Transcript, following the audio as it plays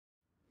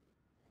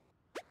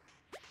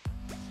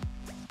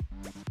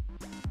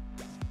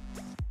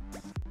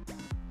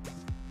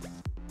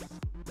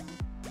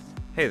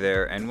Hey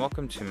there, and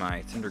welcome to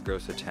my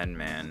Sindragosa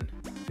 10man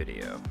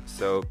video.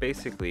 So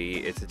basically,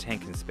 it's a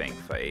tank and spank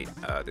fight.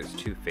 There's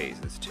two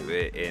phases to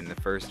it. In the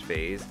first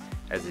phase,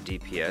 as a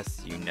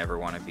DPS, you never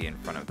want to be in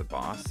front of the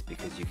boss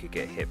because you could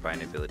get hit by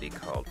an ability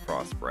called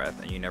Frost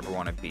Breath, and you never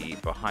want to be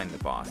behind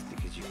the boss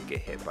because you could get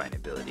hit by an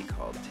ability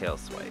called Tail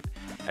Swipe.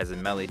 As a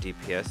melee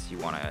DPS, you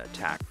want to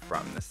attack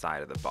from the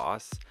side of the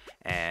boss,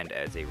 and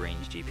as a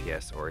ranged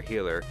DPS or a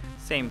healer,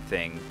 same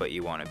thing, but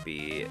you want to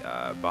be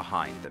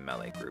behind the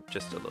melee group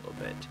just a little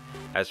bit.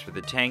 As for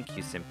the tank,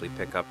 you simply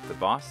pick up the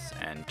boss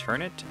and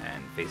turn it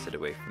and face it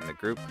away from the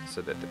group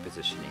so that the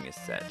positioning is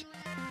set.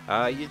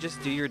 You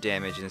just do your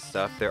damage and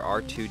stuff. There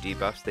are two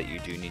debuffs that you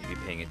do need to be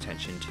paying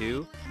attention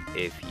to.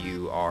 If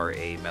you are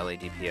a melee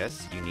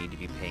DPS, you need to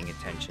be paying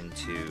attention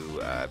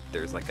to,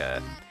 there's like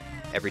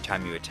every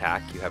time you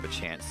attack, you have a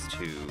chance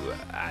to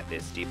add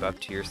this debuff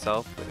to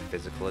yourself with a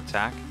physical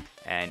attack,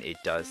 and it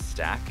does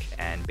stack,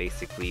 and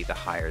basically the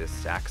higher the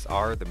stacks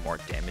are, the more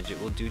damage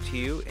it will do to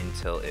you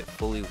until it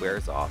fully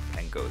wears off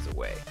and goes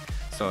away.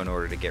 So in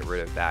order to get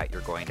rid of that,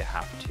 you're going to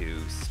have to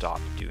stop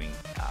doing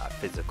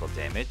physical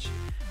damage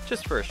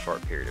just for a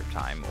short period of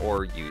time,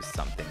 or use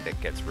something that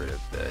gets rid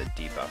of the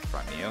debuff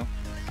from you.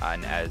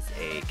 And as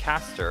a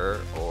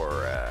caster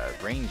or a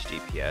ranged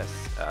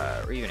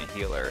DPS, or even a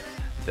healer,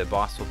 the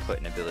boss will put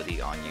an ability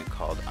on you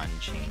called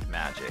Unchained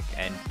Magic,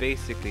 and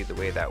basically the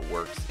way that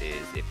works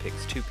is it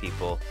picks two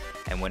people,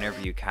 and whenever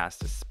you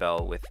cast a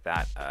spell with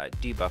that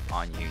debuff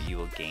on you, you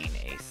will gain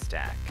a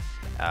stack.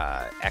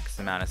 X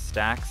amount of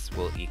stacks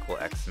will equal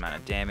X amount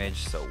of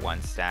damage, so one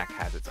stack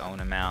has its own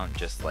amount,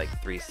 just like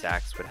 3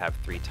 stacks would have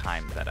 3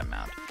 times that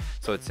amount.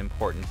 So it's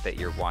important that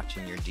you're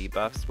watching your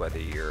debuffs, whether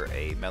you're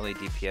a melee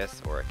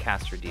DPS or a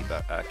caster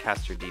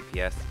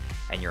DPS,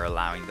 and you're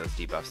allowing those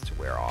debuffs to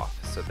wear off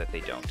so that they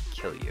don't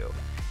kill you.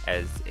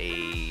 As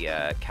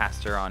a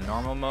caster on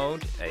normal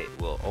mode, it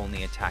will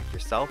only attack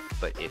yourself,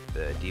 but if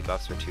the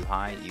debuffs are too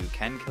high, you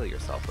can kill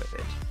yourself with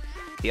it.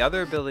 The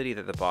other ability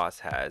that the boss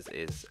has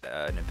is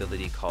an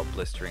ability called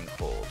Blistering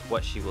Cold.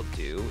 What she will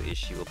do is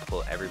she will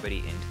pull everybody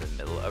into the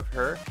middle of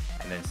her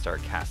and then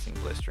start casting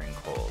Blistering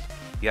Cold.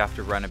 You have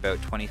to run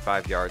about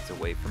 25 yards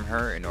away from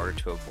her in order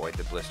to avoid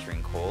the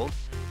Blistering Cold.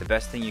 The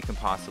best thing you can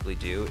possibly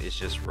do is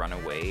just run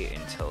away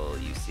until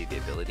you see the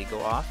ability go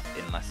off,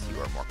 unless you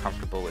are more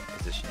comfortable with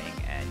positioning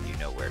and you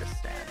know where to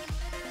stand.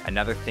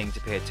 Another thing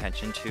to pay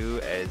attention to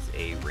as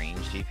a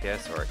ranged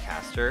DPS or a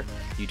caster,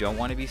 you don't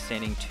want to be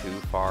standing too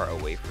far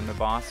away from the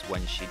boss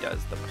when she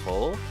does the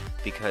pull,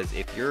 because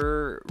if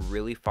you're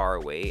really far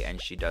away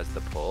and she does the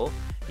pull,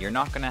 you're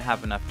not going to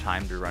have enough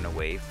time to run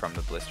away from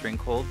the Blistering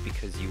Cold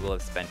because you will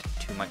have spent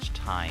too much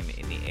time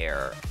in the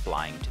air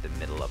flying to the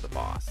middle of the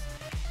boss.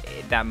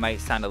 That might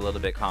sound a little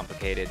bit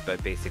complicated,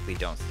 but basically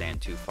don't stand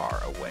too far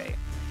away.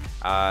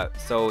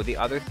 So the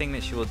other thing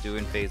that she will do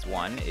in phase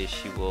 1 is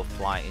she will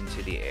fly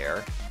into the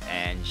air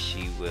and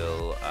she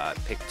will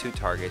pick 2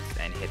 targets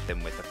and hit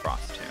them with the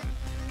Frost Tomb.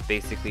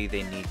 Basically,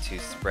 they need to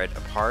spread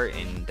apart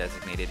in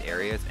designated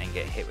areas and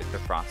get hit with the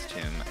Frost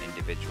Tomb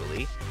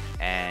individually,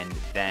 and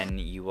then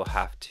you will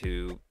have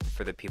to,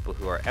 for the people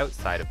who are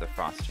outside of the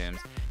Frost Tombs,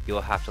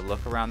 you'll have to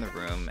look around the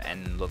room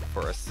and look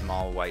for a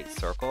small white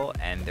circle,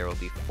 and there will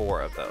be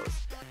 4 of those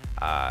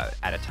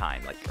at a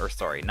time,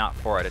 not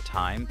 4 at a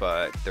time,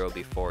 but there will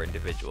be 4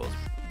 individuals,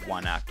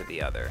 one after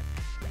the other.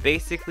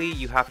 Basically,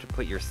 you have to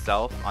put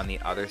yourself on the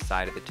other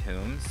side of the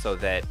tomb so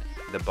that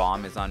the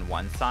bomb is on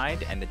one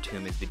side and the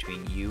tomb is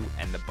between you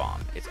and the bomb.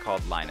 It's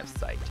called line of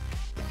sight.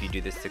 If you do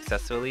this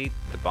successfully,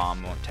 the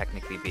bomb won't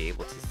technically be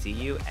able to see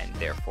you, and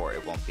therefore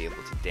it won't be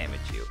able to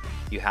damage you.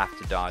 You have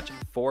to dodge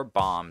 4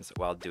 bombs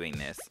while doing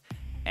this,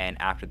 and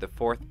after the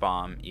 4th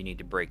bomb, you need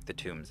to break the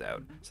tombs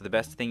out. So the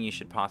best thing you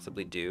should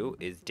possibly do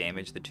is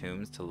damage the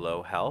tombs to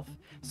low health,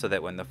 so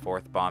that when the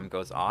 4th bomb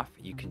goes off,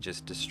 you can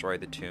just destroy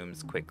the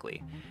tombs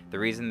quickly. The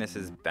reason this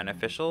is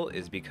beneficial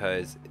is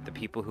because the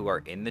people who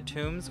are in the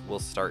tombs will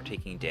start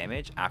taking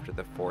damage after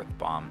the 4th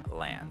bomb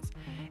lands.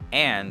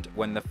 And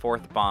when the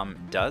 4th bomb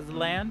does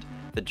land,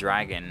 the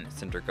dragon,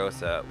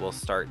 Sindragosa, will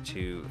start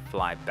to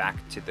fly back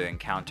to the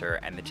encounter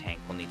and the tank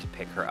will need to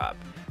pick her up.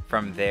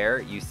 From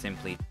there, you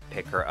simply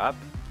pick her up,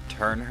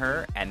 turn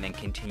her, and then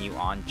continue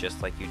on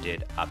just like you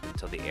did up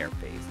until the air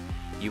phase.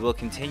 You will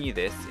continue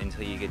this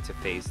until you get to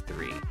phase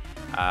 3.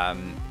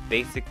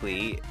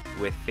 Basically,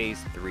 with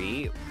phase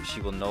 3,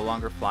 she will no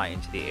longer fly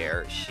into the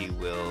air. She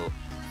will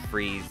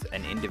freeze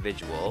an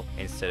individual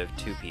instead of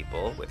 2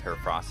 people with her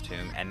Frost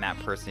Tomb, and that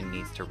person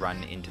needs to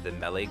run into the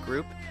melee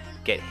group,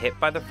 get hit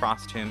by the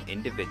Frost Tomb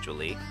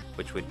individually,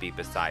 which would be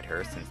beside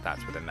her since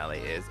that's where the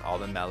melee is. All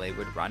the melee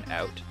would run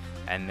out,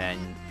 and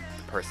then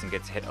the person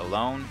gets hit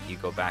alone, you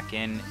go back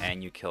in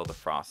and you kill the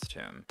Frost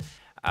Tomb.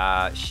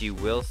 She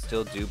will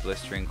still do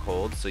Blistering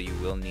Cold, so you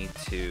will need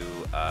to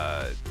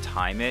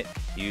time it.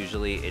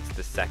 Usually it's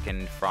the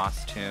 2nd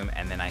Frost Tomb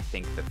and then I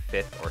think the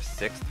 5th or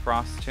 6th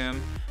Frost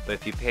Tomb, but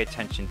if you pay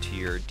attention to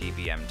your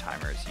DBM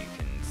timers, you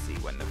can see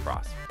when the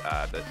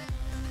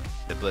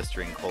the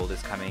blistering cold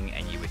is coming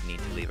and you would need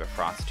to leave a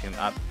frost tomb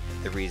up.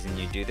 The reason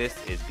you do this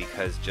is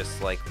because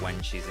just like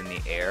when she's in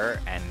the air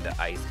and the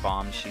ice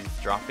bomb she's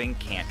dropping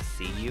can't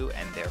see you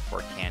and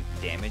therefore can't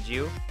damage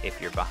you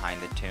if you're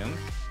behind the tomb,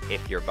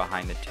 if you're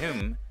behind the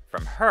tomb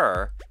from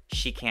her,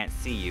 she can't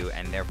see you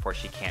and therefore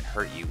she can't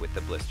hurt you with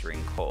the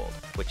blistering cold,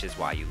 which is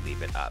why you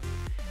leave it up.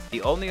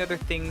 The only other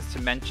things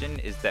to mention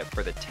is that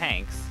for the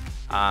tanks,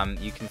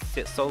 you can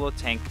solo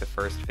tank the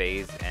first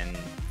phase and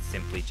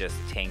simply just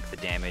tank the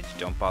damage.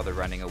 Don't bother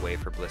running away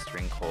for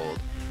blistering cold.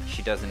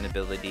 She does an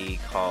ability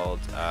called,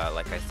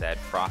 like I said,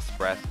 Frost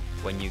Breath.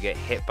 When you get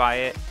hit by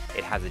it,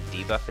 it has a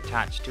debuff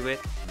attached to it.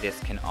 This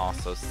can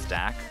also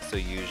stack, so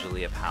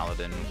usually a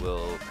paladin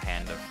will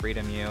Panda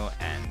Freedom you,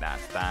 and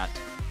that's that.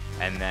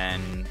 And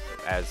then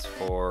as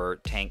for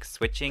tank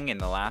switching in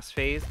the last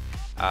phase,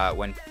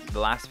 when the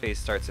last phase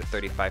starts at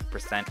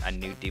 35%, a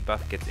new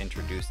debuff gets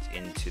introduced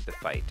into the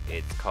fight.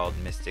 It's called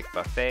Mystic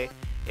Buffet.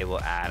 It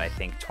will add, I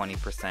think,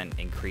 20%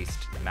 increased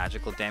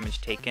magical damage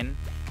taken,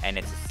 and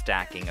it's a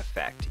stacking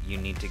effect. You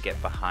need to get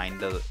behind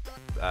the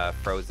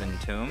frozen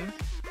tomb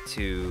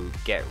to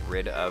get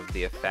rid of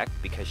the effect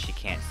because she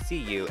can't see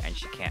you and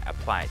she can't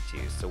apply it to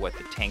you. So what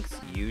the tanks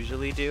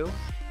usually do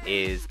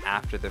is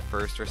after the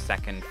first or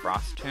second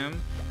frost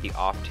tomb, the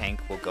off tank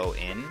will go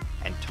in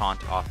and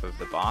taunt off of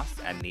the boss,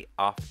 and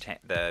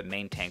the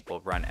main tank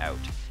will run out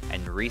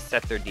and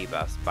reset their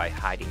debuffs by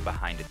hiding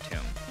behind a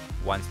tomb.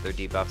 Once their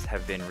debuffs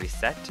have been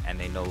reset and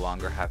they no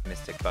longer have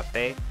Mystic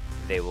Buffet,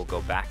 they will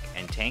go back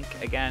and tank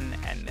again,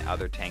 and the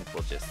other tank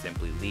will just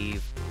simply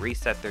leave,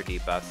 reset their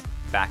debuffs,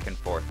 back and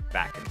forth,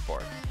 back and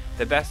forth.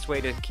 The best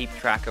way to keep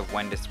track of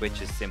when to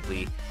switch is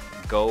simply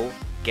go,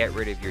 get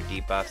rid of your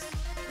debuffs,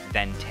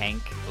 then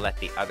tank, let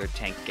the other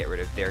tank get rid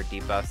of their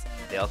debuffs,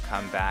 they'll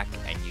come back,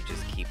 and you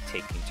just keep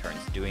taking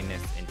turns doing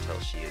this until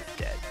she is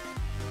dead.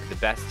 The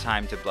best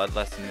time to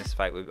Bloodlust in this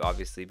fight would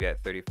obviously be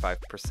at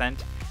 35%,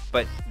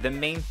 but the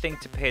main thing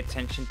to pay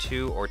attention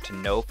to or to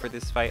know for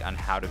this fight on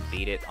how to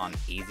beat it on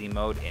easy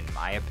mode, in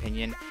my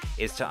opinion,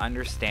 is to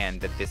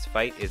understand that this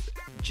fight is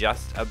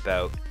just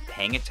about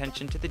paying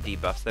attention to the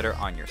debuffs that are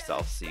on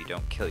yourself so you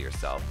don't kill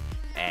yourself,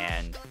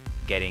 and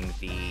getting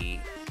the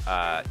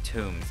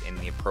tombs in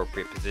the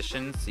appropriate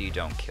position so you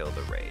don't kill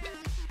the raid.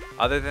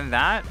 Other than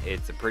that,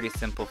 it's a pretty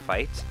simple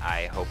fight.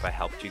 I hope I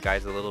helped you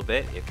guys a little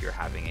bit if you're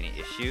having any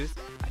issues.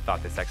 I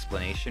thought this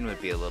explanation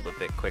would be a little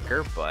bit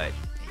quicker, but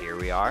here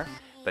we are.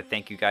 But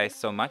thank you guys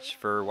so much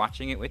for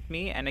watching it with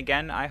me, and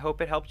again, I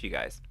hope it helped you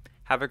guys.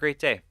 Have a great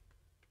day.